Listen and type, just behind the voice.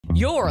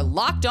You're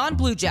Locked On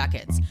Blue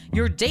Jackets,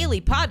 your daily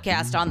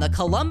podcast on the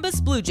Columbus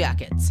Blue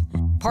Jackets.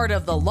 Part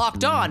of the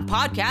Locked On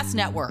Podcast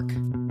Network.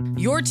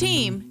 Your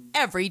team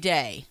every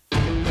day.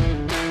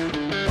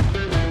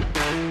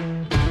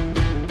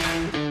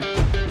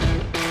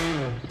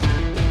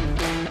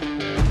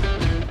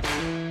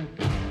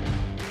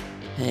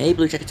 Hey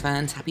Blue Jackets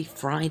fans, happy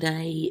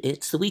Friday.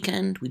 It's the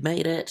weekend, we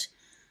made it.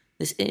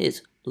 This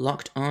is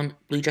Locked On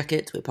Blue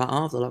Jackets. We're part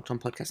of the Locked On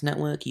Podcast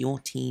Network, your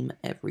team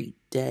every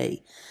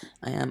day.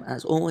 I am,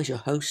 as always, your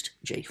host,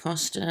 Jay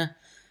Foster.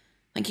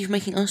 Thank you for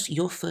making us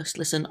your first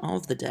listen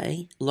of the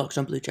day. Locked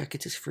On Blue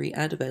Jackets is free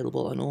and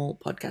available on all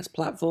podcast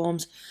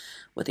platforms.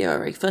 Whether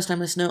you're a first-time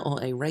listener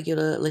or a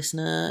regular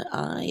listener,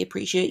 I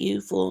appreciate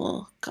you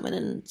for coming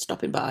and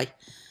stopping by.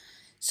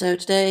 So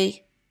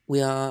today,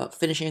 we are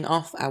finishing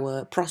off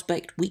our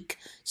prospect week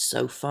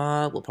so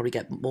far. We'll probably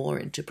get more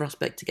into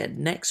prospect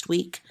again next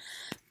week.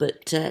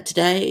 But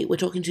today we're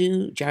talking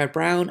to Jared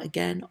Brown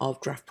again of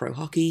Draft Pro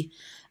Hockey.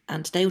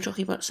 And today we're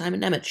talking about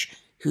Simon Nemec,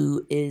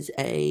 who is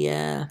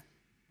a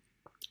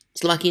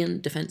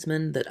Slovakian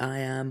defenseman that I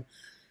am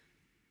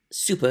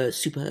super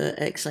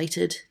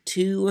excited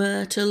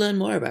to learn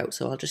more about.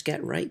 So I'll just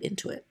get right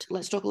into it.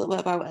 Let's talk a little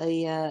bit about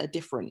a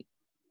different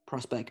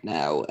prospect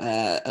now.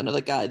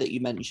 Another guy that you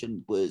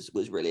mentioned was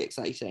really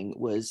exciting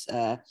was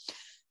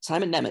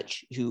Simon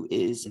Nemec, who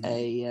is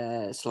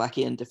a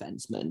Slovakian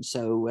defenseman.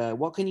 So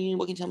what can you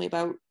tell me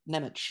about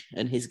Nemec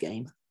and his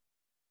game?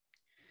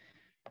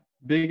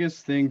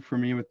 Biggest thing for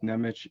me with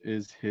Nemec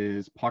is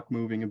his puck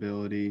moving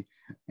ability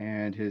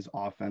and his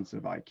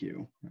offensive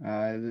IQ.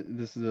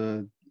 This is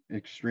a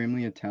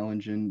extremely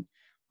intelligent,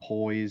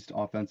 poised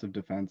offensive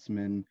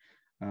defenseman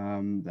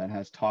that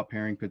has top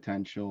pairing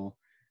potential.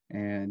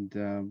 And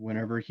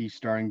whenever he's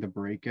starting to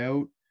break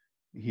out,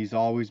 he's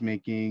always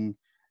making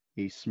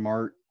a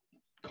smart,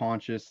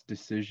 conscious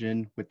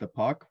decision with the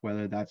puck,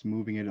 whether that's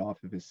moving it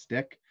off of his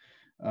stick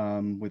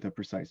with a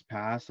precise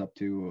pass up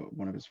to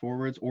one of his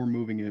forwards or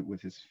moving it with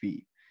his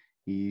feet.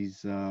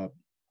 He's, I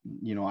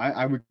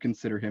would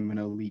consider him an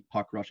elite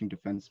puck rushing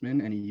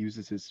defenseman, and he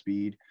uses his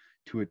speed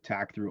to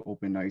attack through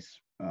open ice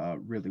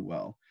really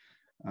well.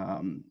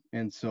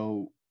 And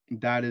so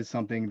that is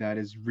something that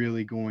is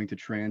really going to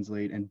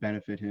translate and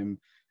benefit him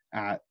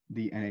at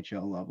the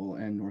NHL level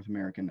and North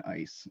American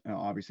ice.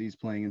 Obviously, he's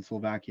playing in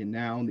Slovakian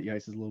now. The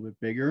ice is a little bit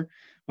bigger,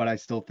 but I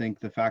still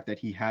think the fact that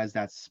he has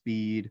that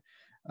speed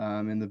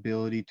and the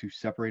ability to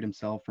separate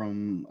himself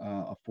from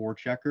a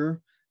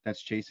forechecker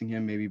that's chasing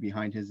him maybe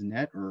behind his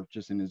net or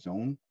just in his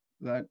zone,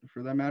 that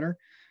for that matter,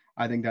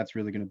 I think that's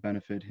really going to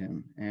benefit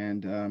him.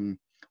 And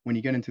when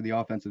you get into the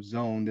offensive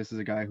zone, this is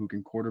a guy who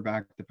can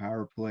quarterback the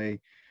power play.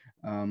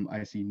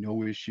 I see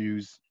no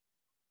issues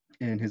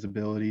in his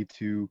ability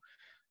to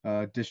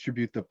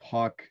distribute the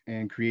puck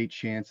and create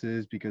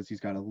chances because he's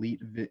got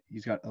elite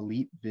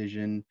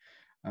vision.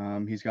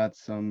 He's got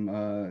some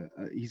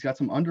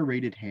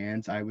underrated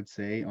hands, I would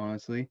say,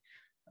 honestly,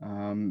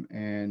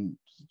 and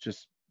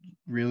just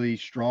really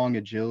strong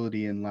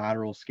agility and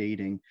lateral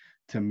skating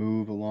to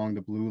move along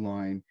the blue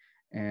line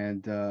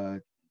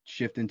and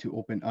shift into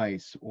open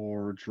ice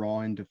or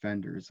draw in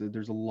defenders.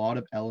 There's a lot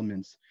of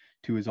elements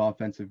to his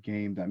offensive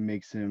game that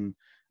makes him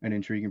an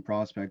intriguing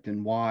prospect,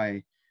 and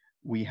why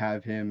we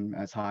have him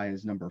as high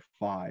as number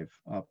 5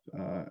 up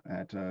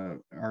at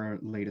our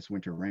latest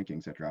winter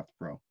rankings at Draft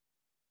Pro.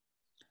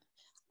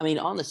 I mean,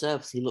 on the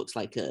surface, he looks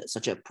like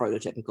such a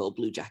prototypical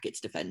Blue Jackets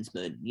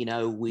defenseman. You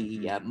know,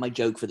 my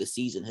joke for the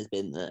season has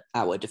been that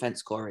our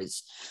defense core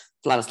is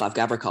Vladislav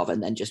Gavrikov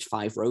and then just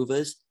 5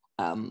 rovers.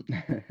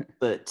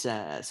 But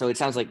so it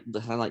sounds like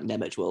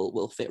Nemec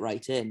will fit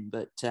right in.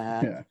 But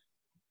Yeah.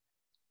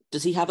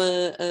 Does he have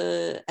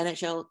a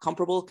NHL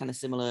comparable, kind of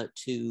similar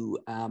to?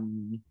 I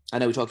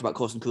know we talked about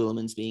Corson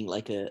Ceulemans being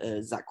like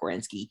a Zach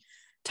Werenski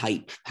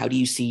type. How do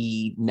you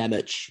see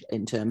Nemec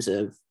in terms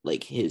of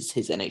like his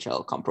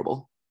NHL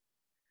comparable?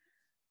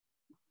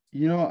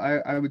 You know,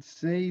 I would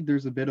say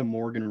there's a bit of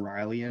Morgan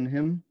Riley in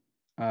him.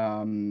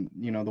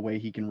 The way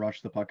he can rush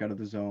the puck out of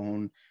the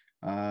zone,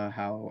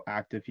 how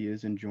active he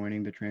is in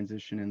joining the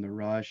transition and the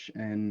rush,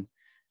 and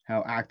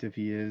how active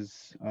he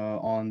is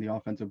on the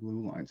offensive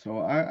blue line. So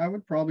I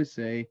would probably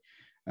say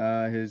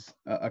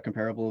a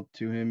comparable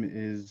to him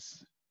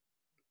is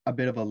a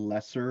bit of a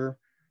lesser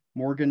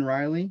Morgan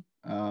Riley.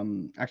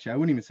 Actually, I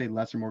wouldn't even say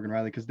lesser Morgan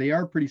Riley because they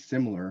are pretty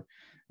similar.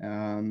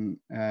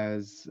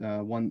 As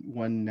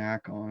one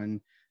knack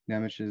on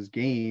Nemec's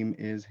game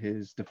is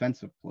his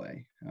defensive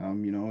play.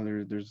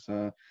 There's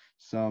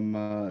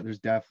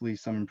definitely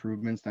some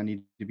improvements that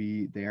need to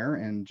be there,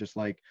 and just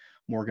like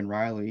Morgan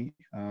Riley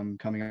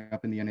coming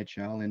up in the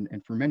NHL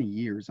and for many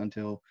years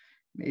until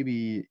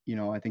maybe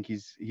I think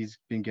he's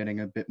been getting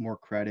a bit more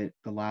credit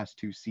the last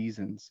 2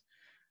 seasons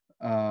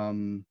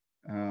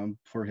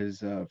for his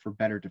for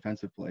better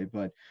defensive play.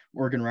 But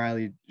Morgan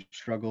Riley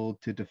struggled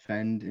to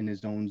defend in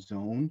his own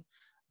zone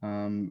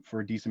for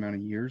a decent amount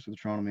of years with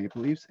the Toronto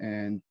Maple Leafs,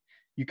 and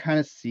you kind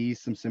of see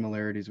some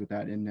similarities with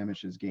that in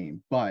Nemec's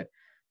game. But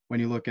when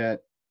you look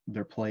at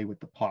their play with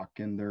the puck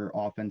and their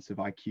offensive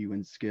IQ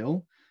and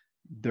skill,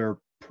 they're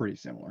pretty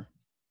similar.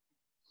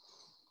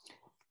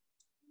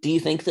 Do you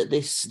think that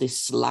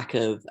this lack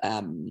of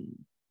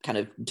kind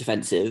of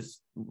defensive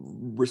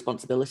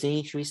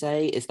responsibility, should we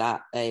say,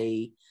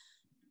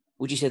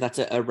 would you say that's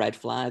a red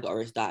flag,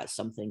 or is that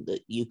something that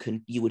you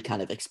would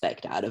kind of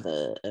expect out of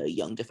a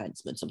young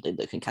defenseman, something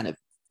that can kind of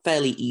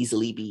fairly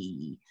easily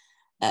be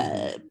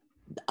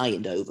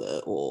ironed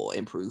over or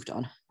improved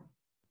on?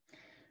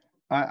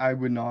 I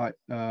would not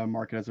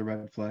mark it as a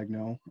red flag.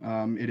 No,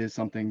 it is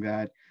something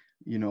that,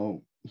 you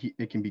know,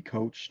 it can be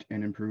coached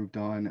and improved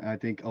on. I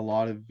think a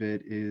lot of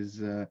it is,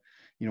 you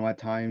know, at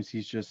times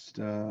he's just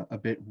a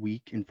bit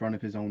weak in front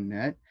of his own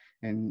net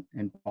and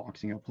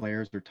boxing up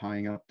players or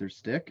tying up their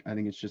stick. I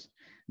think it's just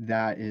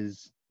that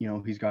is, you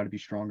know, he's got to be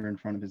stronger in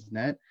front of his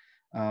net.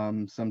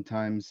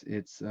 Sometimes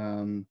it's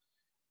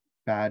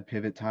bad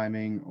pivot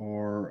timing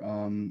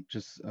or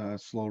just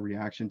slow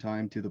reaction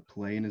time to the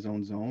play in his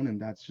own zone,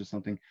 and that's just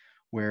something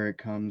where it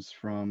comes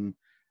from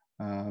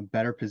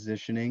better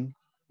positioning,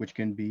 which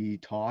can be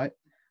taught.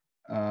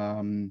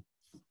 And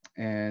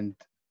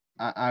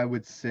I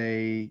would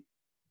say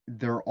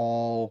they're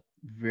all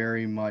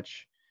very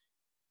much,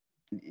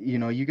 you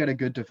know, you get a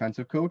good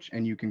defensive coach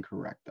and you can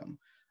correct them.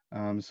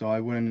 So I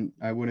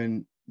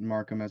wouldn't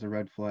mark him as a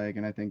red flag.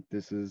 And I think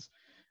this is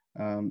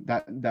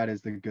that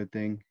is the good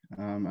thing.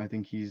 I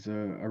think he's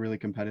a really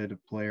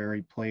competitive player.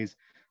 He plays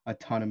a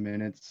ton of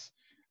minutes.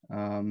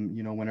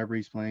 You know, whenever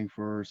he's playing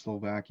for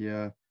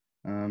Slovakia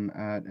at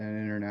an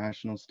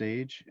international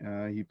stage,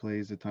 he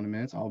plays a ton of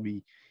minutes. I'll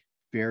be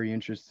very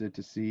interested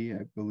to see.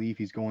 I believe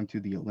he's going to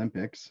the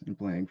Olympics and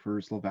playing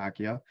for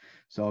Slovakia.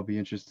 So I'll be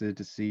interested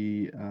to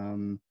see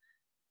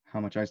how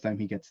much ice time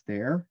he gets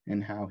there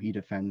and how he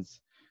defends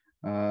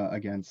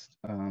against,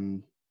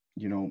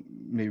 you know,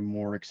 maybe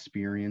more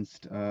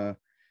experienced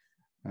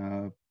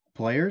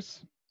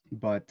players.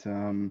 But,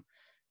 you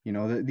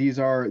know, these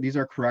are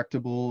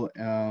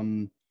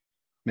correctable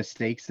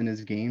mistakes in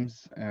his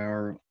games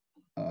or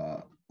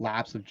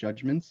lapse of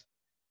judgments.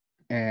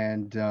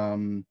 And,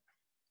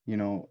 you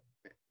know,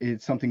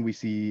 it's something we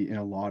see in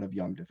a lot of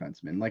young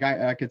defensemen. Like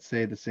I could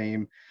say the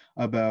same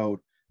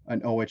about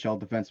an OHL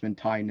defenseman,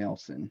 Ty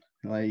Nelson.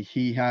 Like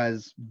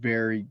his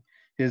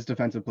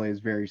defensive play is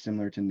very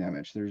similar to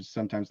Nemec. There's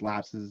sometimes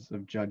lapses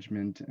of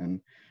judgment and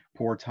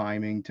poor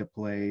timing to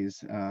plays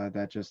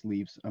that just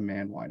leaves a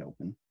man wide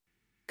open.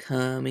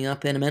 Coming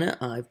up in a minute,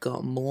 I've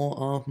got more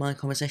of my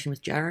conversation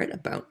with Jared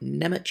about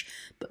Nemec,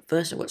 but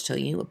first I want to tell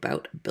you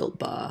about Built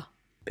Bar.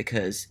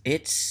 Because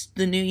it's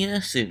the new year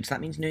soon, so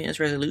that means New Year's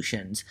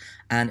resolutions.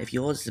 And if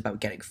yours is about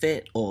getting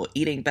fit or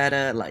eating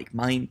better, like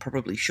mine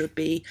probably should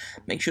be,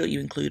 make sure you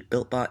include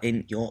Built Bar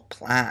in your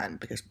plan.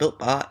 Because Built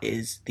Bar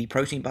is the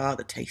protein bar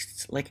that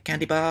tastes like a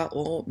candy bar,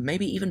 or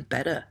maybe even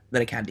better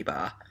than a candy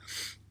bar.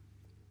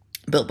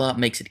 Built Bar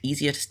makes it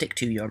easier to stick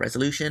to your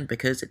resolution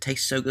because it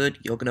tastes so good,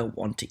 you're going to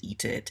want to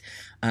eat it.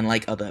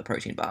 Unlike other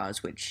protein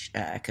bars, which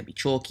can be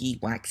chalky,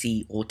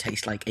 waxy, or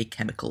taste like a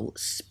chemical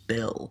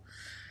spill.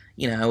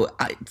 You know,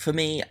 for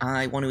me,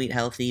 I want to eat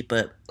healthy,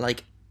 but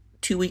like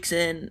 2 weeks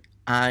in,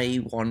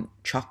 I want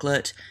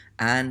chocolate.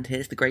 And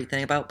here's the great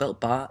thing about Built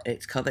Bar,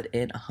 it's covered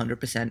in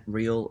 100%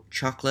 real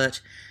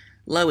chocolate,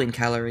 low in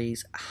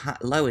calories,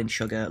 low in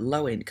sugar,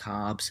 low in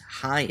carbs,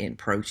 high in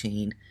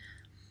protein.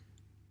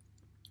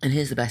 And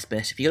here's the best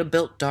bit, if you go to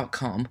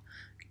built.com,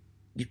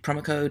 use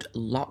promo code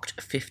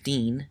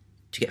LOCKED15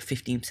 to get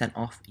 15%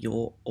 off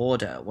your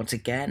order. Once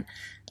again,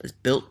 that's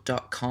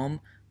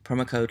built.com.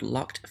 Promo code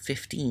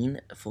LOCKED15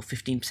 for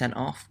 15%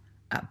 off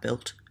at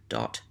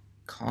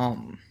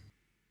built.com.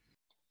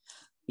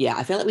 Yeah,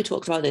 I feel like we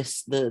talked about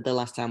this the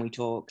last time we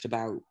talked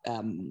about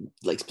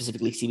like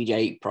specifically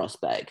CBJ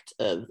prospect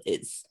of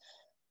it's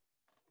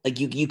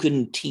like you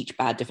can teach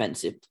bad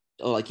defensive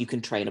or like you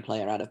can train a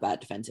player out of bad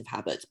defensive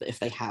habits, but if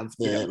they have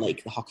the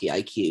like the hockey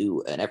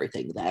IQ and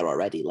everything there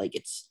already, like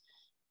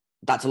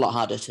that's a lot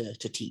harder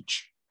to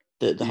teach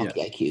the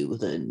hockey IQ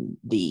than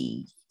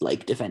the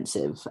like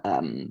defensive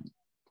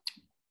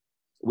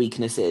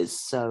weaknesses.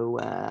 So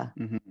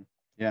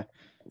yeah,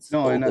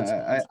 no, and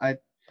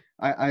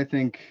I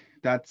think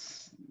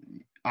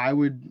I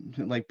would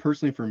like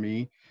personally for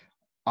me,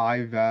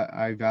 I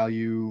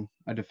value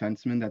a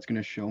defenseman that's going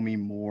to show me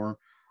more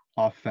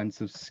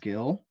offensive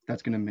skill,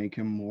 that's going to make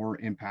him more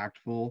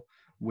impactful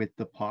with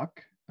the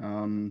puck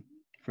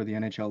for the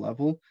NHL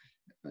level.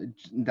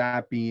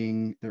 That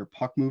being their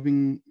puck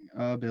moving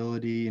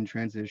ability in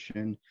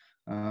transition,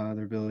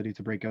 their ability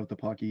to break out the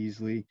puck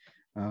easily,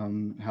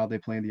 how they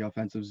play in the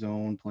offensive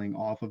zone, playing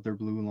off of their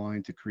blue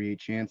line to create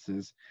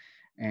chances.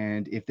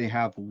 And if they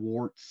have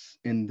warts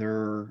in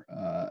their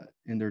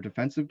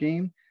defensive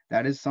game,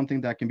 that is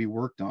something that can be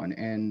worked on.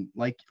 And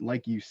like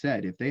you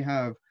said, if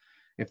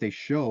they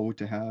show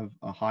to have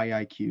a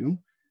high IQ,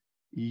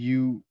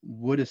 you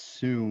would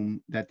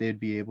assume that they'd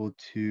be able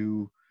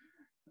to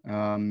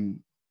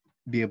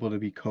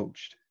be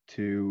coached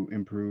to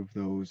improve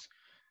those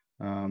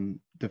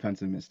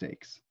defensive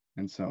mistakes.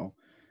 And so,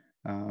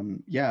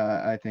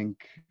 I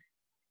think,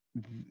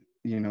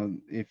 you know,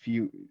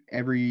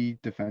 every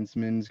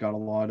defenseman's got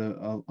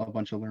a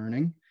bunch of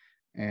learning,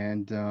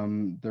 and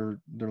they're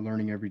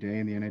learning every day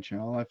in the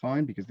NHL. I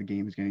find because the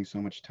game is getting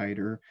so much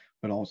tighter,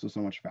 but also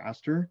so much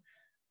faster.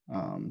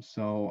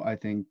 So I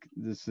think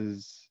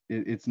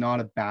it's not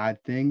a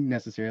bad thing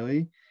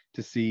necessarily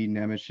to see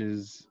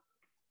Nemec's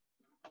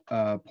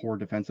poor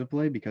defensive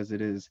play because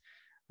it is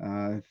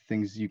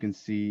things you can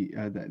see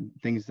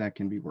things that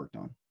can be worked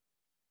on.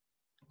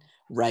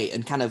 Right,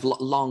 and kind of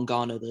long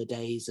gone are the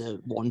days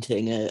of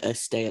wanting a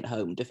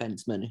stay-at-home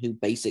defenseman who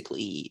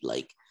basically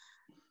like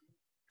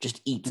just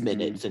eats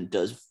minutes and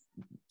does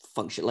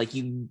function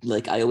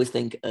like I always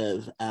think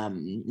of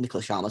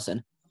Nicholas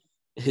Charmerson,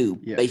 who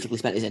basically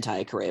spent his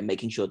entire career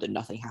making sure that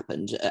nothing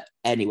happened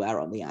anywhere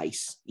on the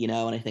ice, and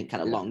I think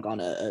kind of long gone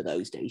are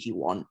those days. You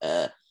want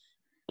a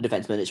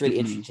defenseman. It's really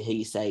interesting to hear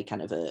you say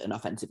kind of an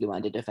offensively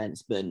minded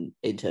defenseman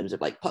in terms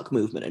of like puck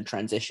movement and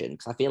transition,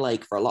 because I feel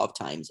like for a lot of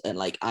times, and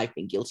like I've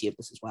been guilty of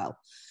this as well,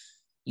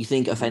 you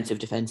think offensive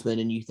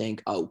defenseman and you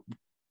think, oh,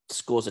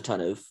 scores a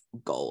ton of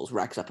goals,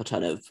 racks up a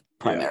ton of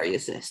primary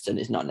assists, and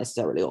it's not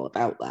necessarily all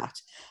about that.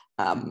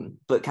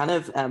 But kind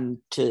of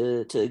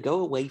to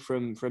go away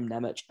from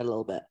Nemec a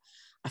little bit,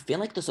 I feel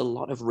like there's a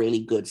lot of really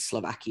good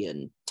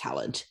Slovakian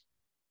talent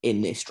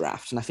in this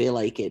draft, and I feel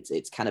like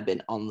it's kind of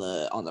been on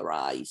the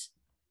rise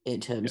in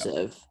terms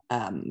of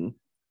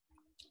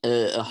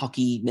a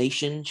hockey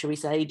nation, shall we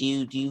say? Do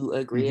you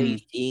agree? Are you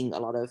seeing a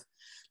lot of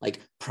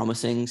like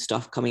promising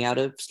stuff coming out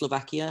of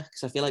Slovakia?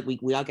 Because I feel like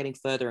we are getting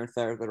further and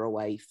further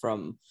away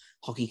from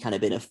hockey kind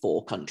of being a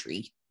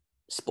 4-country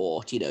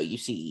sport. You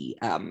see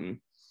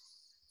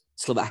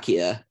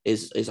Slovakia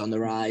is on the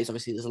rise.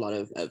 Obviously, there's a lot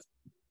of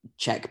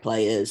Czech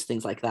players,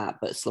 things like that,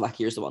 but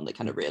Slovakia is the one that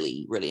kind of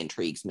really, really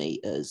intrigues me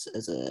as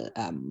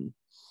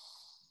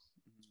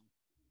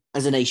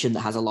a nation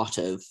that has a lot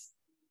of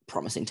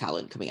promising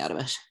talent coming out of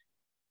it.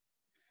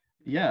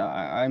 Yeah,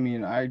 I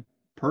mean, I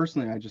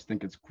just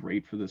think it's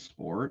great for the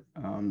sport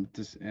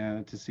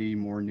to see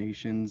more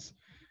nations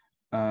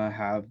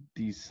have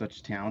these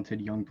such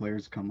talented young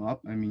players come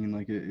up. I mean,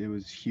 like it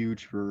was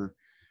huge for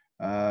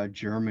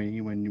Germany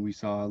when we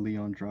saw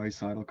Leon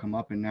Draisaitl come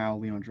up, and now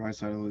Leon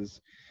Draisaitl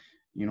is,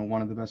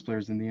 one of the best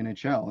players in the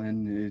NHL,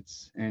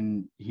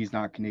 and he's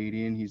not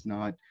Canadian, he's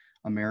not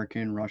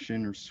American,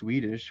 Russian, or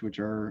Swedish, which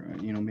are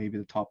maybe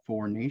the top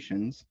 4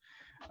 nations,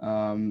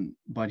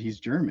 but he's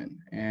German,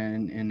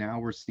 and now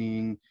we're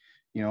seeing,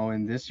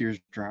 in this year's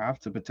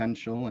draft, a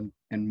potential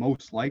and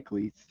most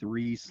likely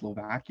 3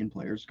 Slovakian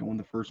players go in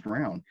the first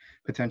round,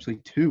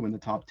 potentially 2 in the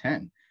top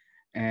 10.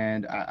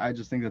 And I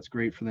just think that's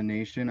great for the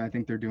nation. I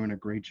think they're doing a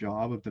great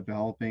job of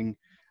developing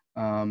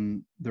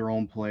their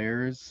own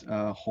players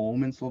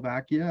home in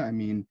Slovakia. I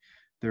mean,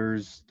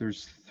 there's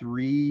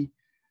 3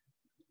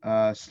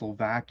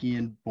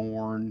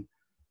 Slovakian-born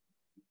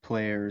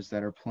players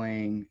that are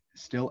playing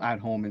still at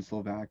home in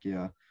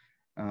Slovakia,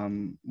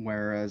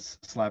 whereas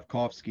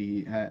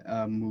Slavkovsky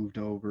moved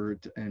over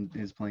and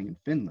is playing in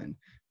Finland.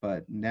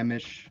 But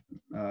Nemec,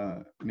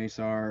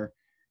 Mesar,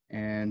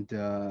 and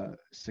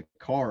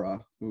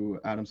Sakara, who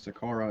Adam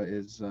Sakara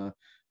is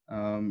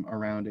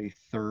around a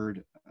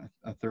third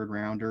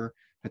rounder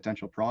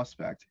potential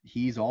prospect.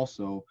 He's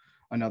also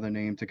another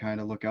name to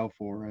kind of look out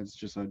for as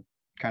just a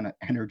kind of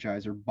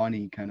energizer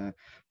bunny kind of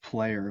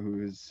player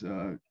who is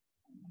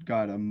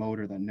got a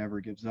motor that never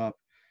gives up.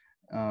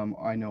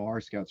 I know our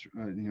scouts,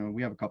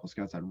 we have a couple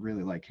scouts that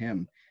really like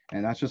him,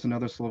 and that's just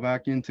another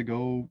Slovakian to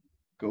go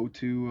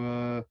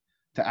to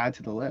add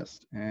to the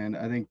list. And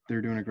I think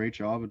they're doing a great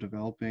job of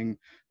developing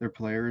their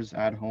players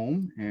at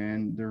home,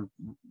 and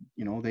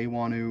they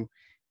want to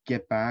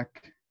get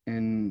back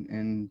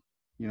and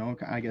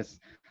I guess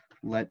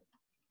let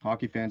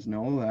hockey fans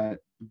know that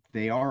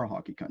they are a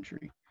hockey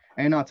country.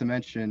 And not to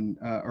mention,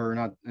 or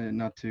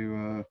not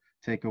to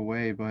take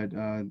away, but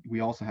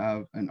we also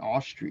have an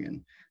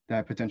Austrian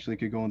that potentially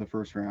could go in the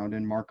first round,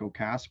 and Marco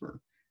Kasper,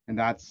 and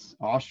that's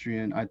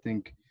Austrian. I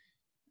think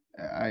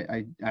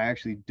I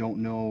actually don't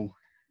know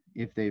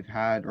if they've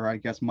had, or I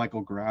guess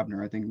Michael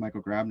Grabner. I think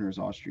Michael Grabner is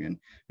Austrian,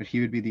 but he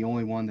would be the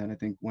only one that I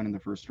think went in the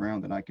first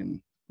round that I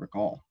can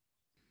recall.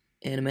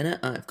 In a minute,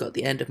 I've got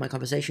the end of my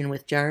conversation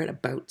with Jared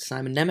about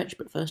Simon Nemec,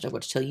 but first I've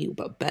got to tell you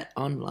about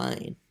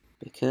BetOnline,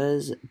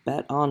 because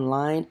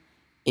BetOnline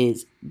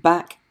is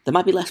back. There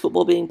might be less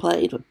football being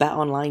played, but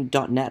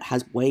betonline.net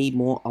has way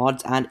more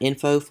odds and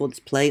info for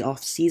this playoff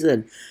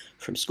season.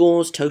 From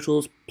scores,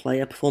 totals,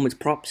 player performance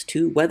props,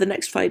 to where the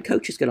next fired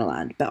coach is going to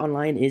land,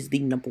 BetOnline is the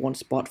 #1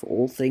 spot for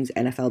all things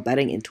NFL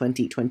betting in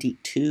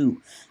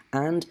 2022.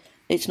 And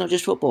it's not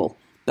just football.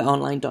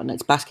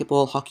 BetOnline.net's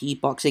basketball, hockey,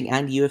 boxing,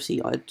 and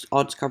UFC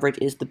odds coverage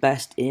is the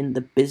best in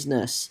the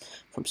business.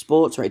 From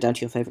sports right down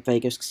to your favorite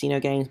Vegas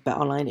casino games,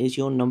 BetOnline is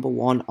your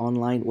 #1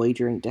 online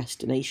wagering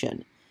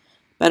destination.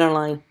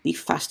 BetOnline, the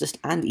fastest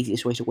and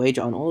easiest way to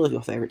wager on all of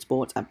your favorite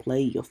sports and play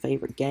your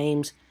favorite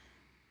games.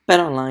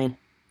 BetOnline,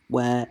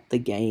 where the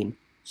game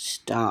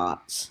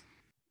starts.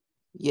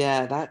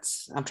 Yeah,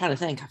 I'm trying to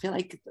think. I feel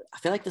like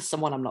there's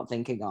someone I'm not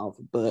thinking of,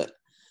 but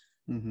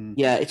Mm-hmm.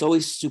 Yeah, it's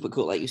always super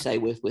cool, like you say,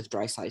 with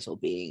Draisaitl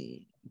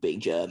being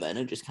German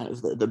and just kind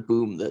of the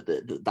boom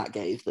that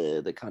gave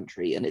the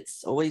country, and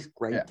it's always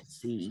great to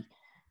see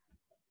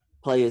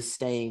players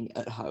staying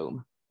at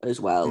home as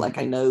well. Mm-hmm. Like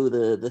I know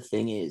the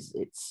thing is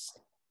they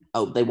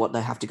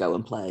have to go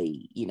and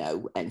play,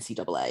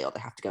 NCAA, or they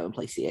have to go and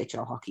play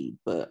CHL hockey,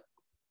 but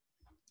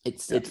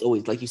it's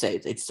always, like you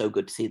say, it's so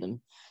good to see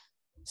them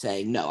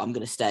saying, no, I'm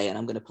going to stay and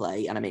I'm going to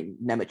play. And I mean,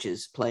 Nemec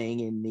is playing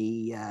in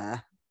the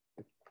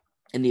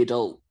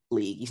adult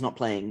league. He's not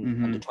playing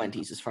under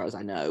 20s as far as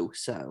I know.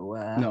 So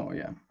no,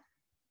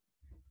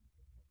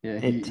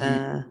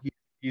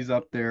 he's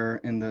up there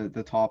in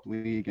the top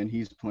league, and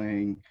he's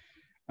playing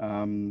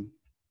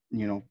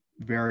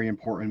very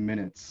important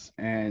minutes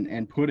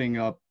and putting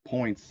up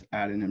points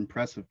at an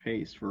impressive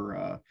pace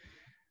for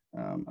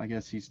I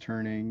guess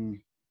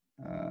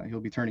he'll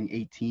be turning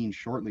 18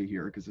 shortly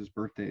here because his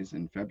birthday is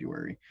in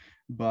February.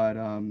 But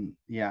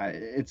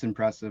it's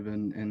impressive,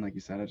 and like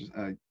you said,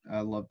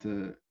 I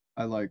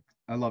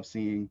love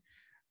seeing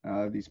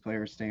these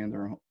players stay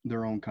in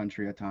their own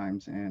country at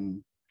times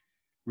and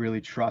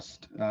really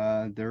trust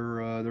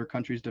their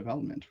country's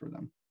development for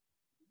them.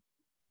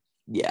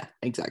 Yeah,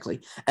 exactly.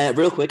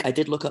 Real quick, I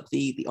did look up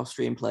the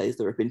Austrian players.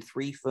 There have been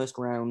 3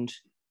 first-round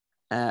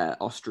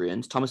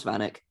Austrians: Thomas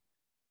Vanek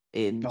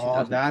in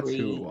 2003, that's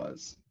who it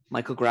was.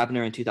 Michael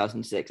Grabner in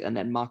 2006, and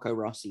then Marco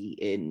Rossi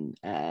in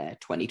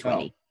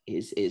 2020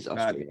 is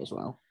Austrian as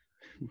well.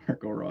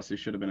 Marco Rossi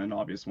should have been an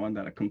obvious one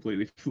that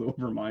completely flew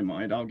over my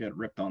mind. I'll get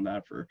ripped on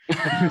that for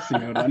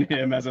missing out on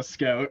him as a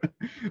scout.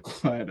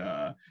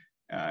 But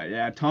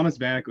Thomas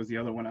Vanek was the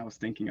other one I was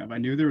thinking of. I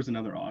knew there was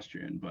another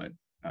Austrian, but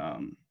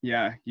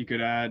you could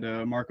add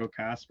Marco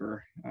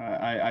Kasper.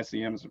 I see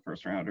him as a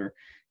first rounder.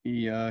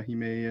 He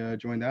may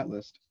join that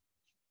list.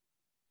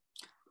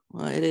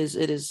 Well, it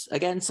is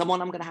again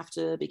someone I'm going to have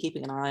to be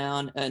keeping an eye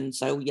on. And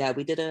so I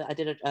did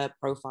a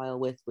profile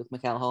with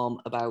Mikhail Holm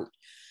about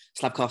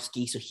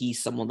Slabkovsky. So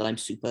he's someone that I'm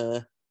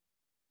super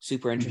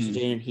interested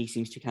in. He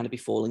seems to kind of be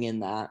falling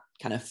in that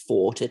kind of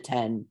 4 to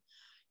 10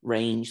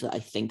 range that I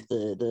think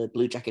the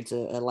Blue Jackets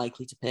are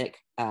likely to pick.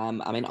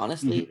 I mean,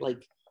 honestly,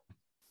 like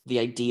the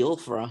ideal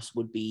for us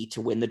would be to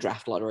win the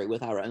draft lottery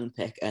with our own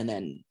pick and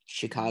then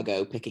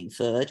Chicago picking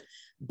third.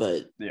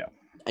 But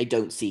I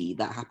don't see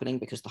that happening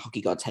because the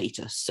hockey gods hate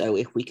us. So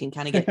if we can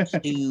kind of get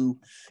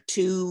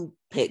two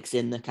picks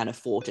in the kind of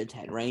 4 to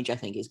 10 range, I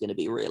think is going to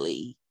be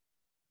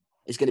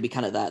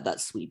kind of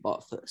that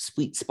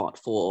sweet spot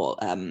for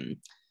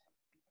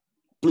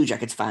Blue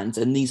Jackets fans.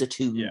 And these are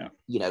two,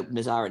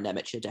 Nazar and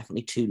Nemec are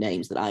definitely 2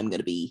 names that I'm going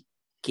to be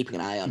keeping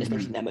an eye on,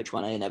 especially Nemec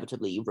when I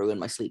inevitably ruin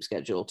my sleep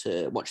schedule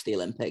to watch the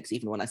Olympics,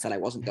 even when I said I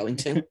wasn't going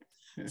to.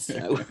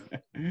 So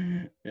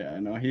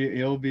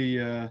he'll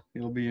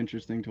be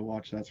interesting to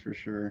watch, that's for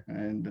sure.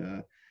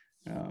 And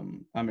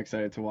I'm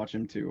excited to watch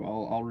him too.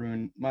 I'll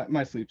ruin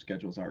my sleep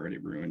schedule's already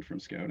ruined from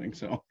scouting,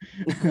 so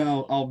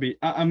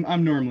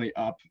I'm normally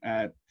up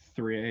at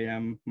 3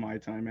 a.m. my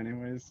time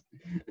anyways.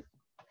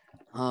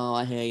 Oh,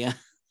 I hear you.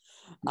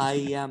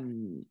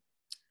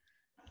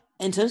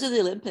 In terms of the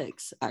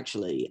Olympics,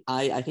 actually,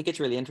 I think it's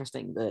really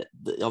interesting that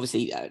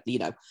obviously, a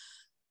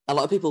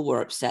lot of people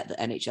were upset that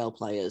NHL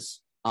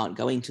players aren't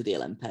going to the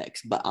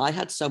Olympics, but I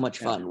had so much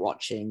fun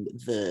watching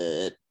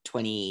the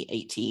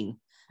 2018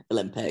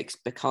 Olympics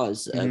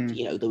because of,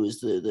 there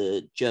was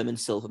the German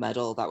silver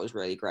medal. That was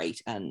really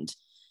great. And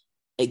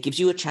it gives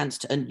you a chance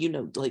to,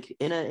 and, like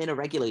in a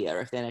regular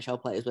year, if the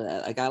NHL players were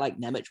there, a guy like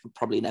Nemec would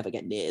probably never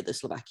get near the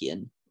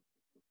Slovakian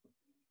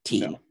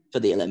team for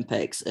the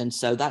Olympics. And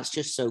so that's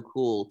just so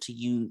cool to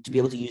be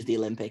able to use the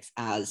Olympics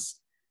as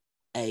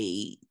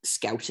a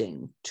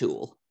scouting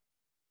tool.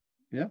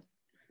 Yeah.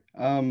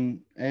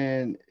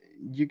 And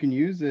you can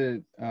use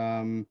it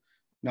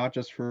not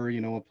just for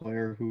a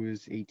player who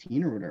is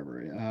 18 or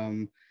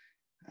whatever.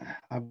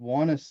 I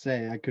want to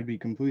say, I could be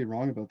completely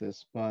wrong about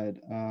this, but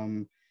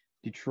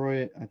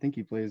Detroit, I think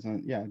he plays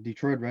on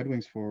Detroit Red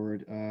Wings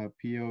forward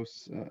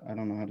Pios, I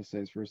don't know how to say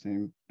his first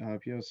name,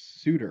 Pios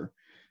Suter.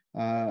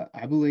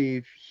 I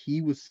believe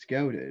he was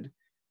scouted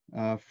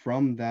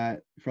from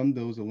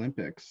those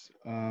Olympics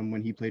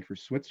when he played for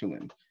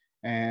Switzerland.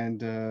 And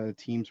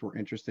teams were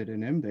interested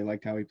in him. They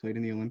liked how he played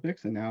in the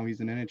Olympics, and now he's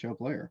an NHL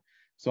player.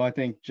 So I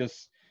think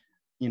just,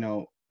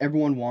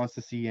 everyone wants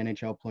to see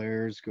NHL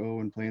players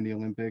go and play in the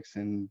Olympics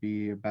and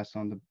be best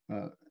on the,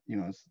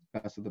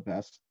 best of the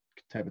best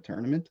type of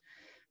tournament.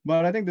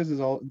 But I think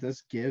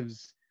this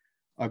gives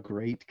a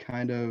great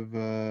kind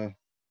of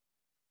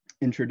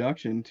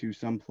introduction to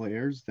some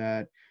players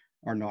that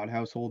are not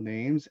household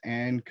names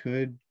and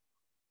could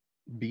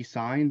be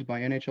signed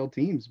by NHL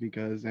teams,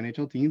 because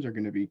NHL teams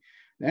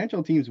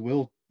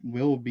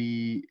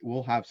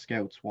will have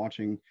scouts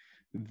watching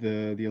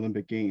the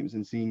Olympic Games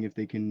and seeing if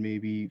they can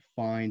maybe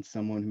find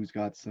someone who's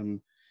got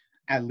some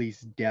at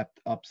least depth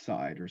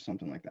upside or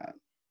something like that.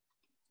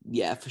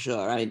 Yeah, for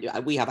sure. I mean,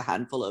 we have a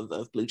handful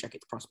of Blue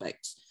Jackets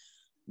prospects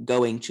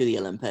going to the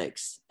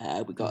Olympics.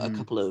 We've got a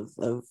couple of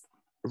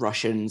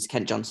Russians,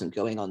 Kent Johnson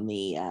going on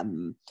the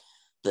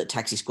the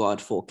taxi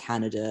squad for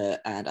Canada,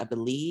 and I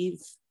believe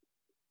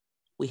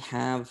we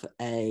have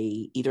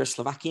either a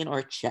Slovakian or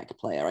a Czech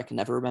player. I can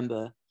never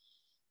remember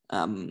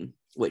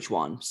which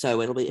one.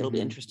 So it'll be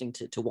interesting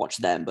to watch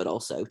them, but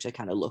also to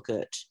kind of look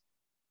at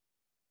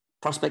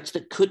prospects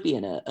that could be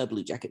in a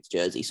Blue Jackets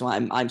jersey. So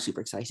I'm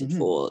super excited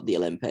for the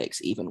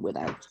Olympics, even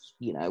without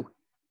the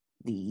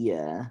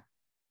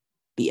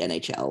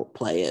NHL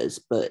players.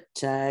 But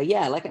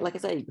like I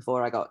said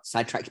before, I got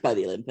sidetracked by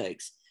the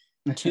Olympics.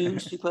 Two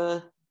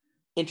super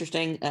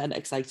interesting and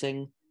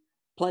exciting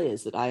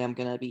players that I'm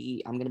gonna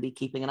be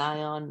keeping an eye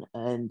on,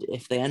 and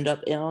if they end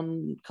up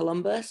in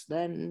Columbus,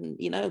 then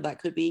that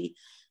could be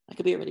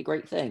a really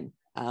great thing.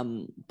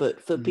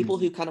 But for people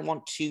who kind of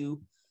want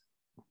to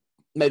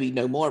maybe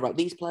know more about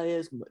these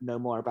players, know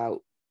more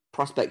about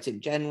prospects in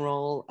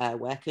general,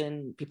 where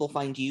can people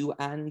find you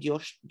and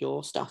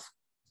your stuff?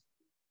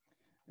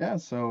 Yeah,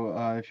 so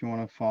if you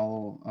want to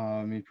follow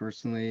me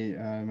personally,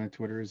 my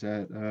Twitter is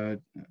at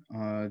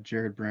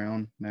Jared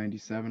Brown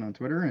 97 on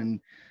Twitter,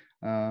 and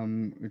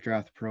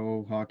Draft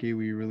Pro Hockey,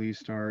 we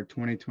released our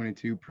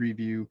 2022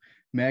 preview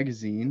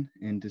magazine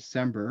in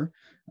December.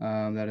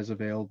 That is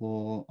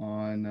available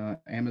on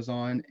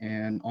Amazon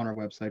and on our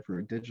website for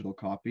a digital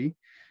copy.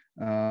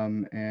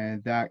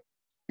 And that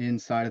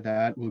inside of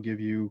that will give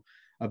you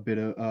a bit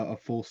of a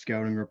full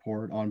scouting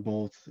report on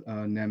both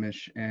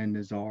Nemec and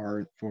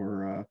Nazar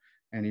for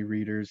any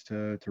readers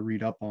to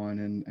read up on,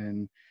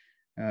 and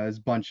as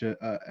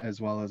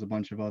well as a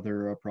bunch of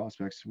other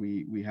prospects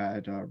we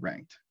had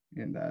ranked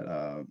in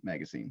that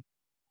magazine.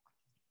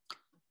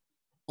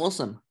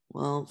 Awesome.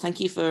 Well, thank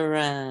you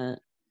for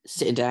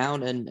sitting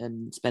down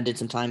and spending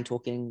some time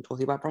talking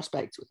about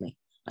prospects with me.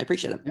 I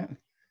appreciate it. Yeah,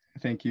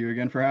 thank you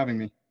again for having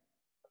me.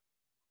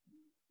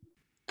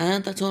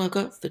 And that's all I've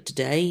got for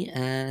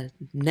today.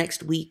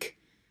 Next week,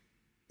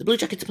 the Blue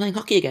Jackets are playing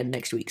hockey again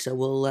next week, so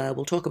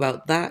we'll talk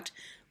about that.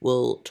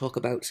 We'll talk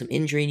about some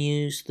injury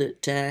news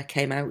that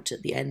came out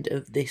at the end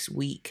of this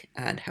week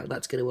and how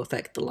that's going to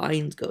affect the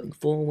lines going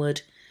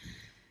forward.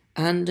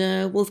 And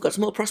we've got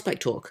some more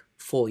prospect talk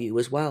for you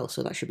as well,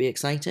 so that should be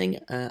exciting.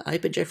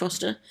 I've been Jay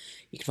Foster.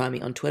 You can find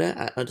me on Twitter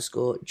at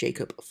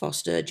 _Jacob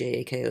Foster,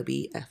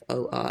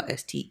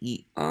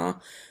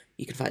 JAKOBFORSTER.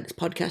 You can find this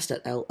podcast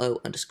at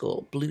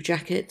LO_Blue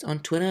Jacket on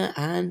Twitter.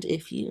 And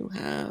if you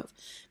have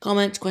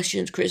comments,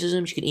 questions,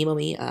 criticisms, you can email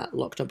me at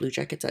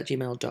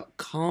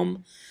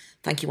lockedonbluejackets@gmail.com.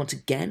 Thank you once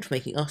again for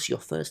making us your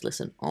first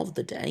listen of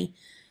the day.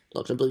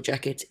 Locked on Blue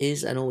Jackets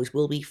is and always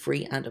will be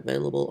free and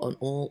available on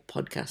all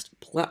podcast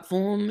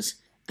platforms.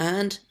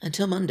 And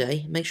until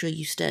Monday, make sure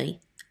you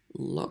stay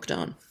locked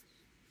on.